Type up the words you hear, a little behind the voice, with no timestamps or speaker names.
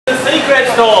Seacret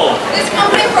stall. This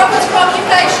company profits from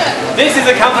occupation. This is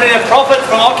a company that profits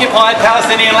from occupied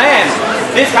Palestinian land.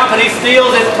 This company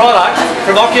steals its product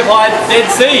from occupied Dead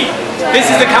Sea. This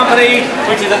is a company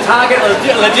which is a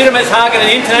legitimate target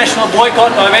in international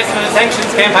boycott, divestment and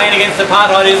sanctions campaign against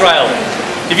apartheid Israel.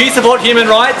 If you support human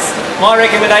rights, my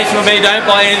recommendation would be don't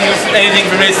buy anything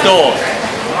from this store.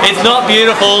 It's not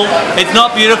beautiful. It's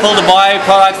not beautiful to buy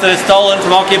products that are stolen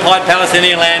from occupied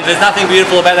Palestinian land. There's nothing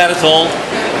beautiful about that at all.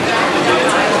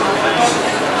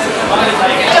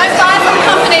 Don't buy from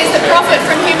companies that profit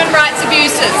from human rights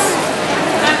abuses.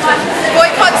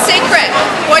 Boycott Seacret.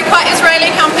 Boycott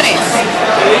Israeli companies.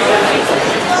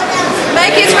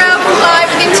 Make Israel comply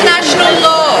with international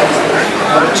law.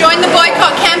 Join the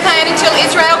boycott campaign until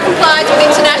Israel complies with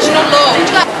international law.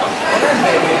 Can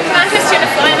I ask you to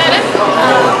fly, madam?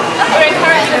 You're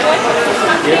encouraging a boycott?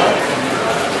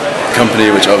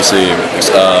 Company which obviously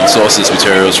sources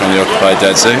materials from the occupied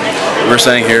Dead Sea. We're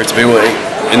saying here to people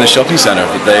in the shopping centre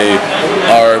that they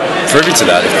are privy to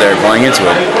that if they're buying into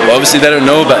it. But obviously they don't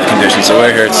know about the conditions, so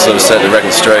we're here to sort of set the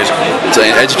record straight, to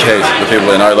educate the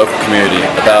people in our local community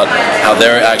about how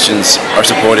their actions are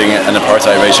supporting an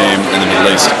apartheid regime in the Middle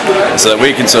East, so that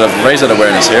we can sort of raise that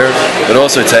awareness here, but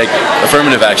also take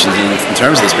affirmative actions in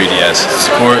terms of this BDS to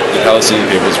support the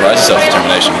Palestinian people's right to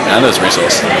self-determination and those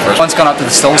resources. One's gone up to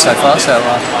the stall so far, so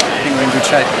I think we're in good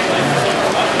shape.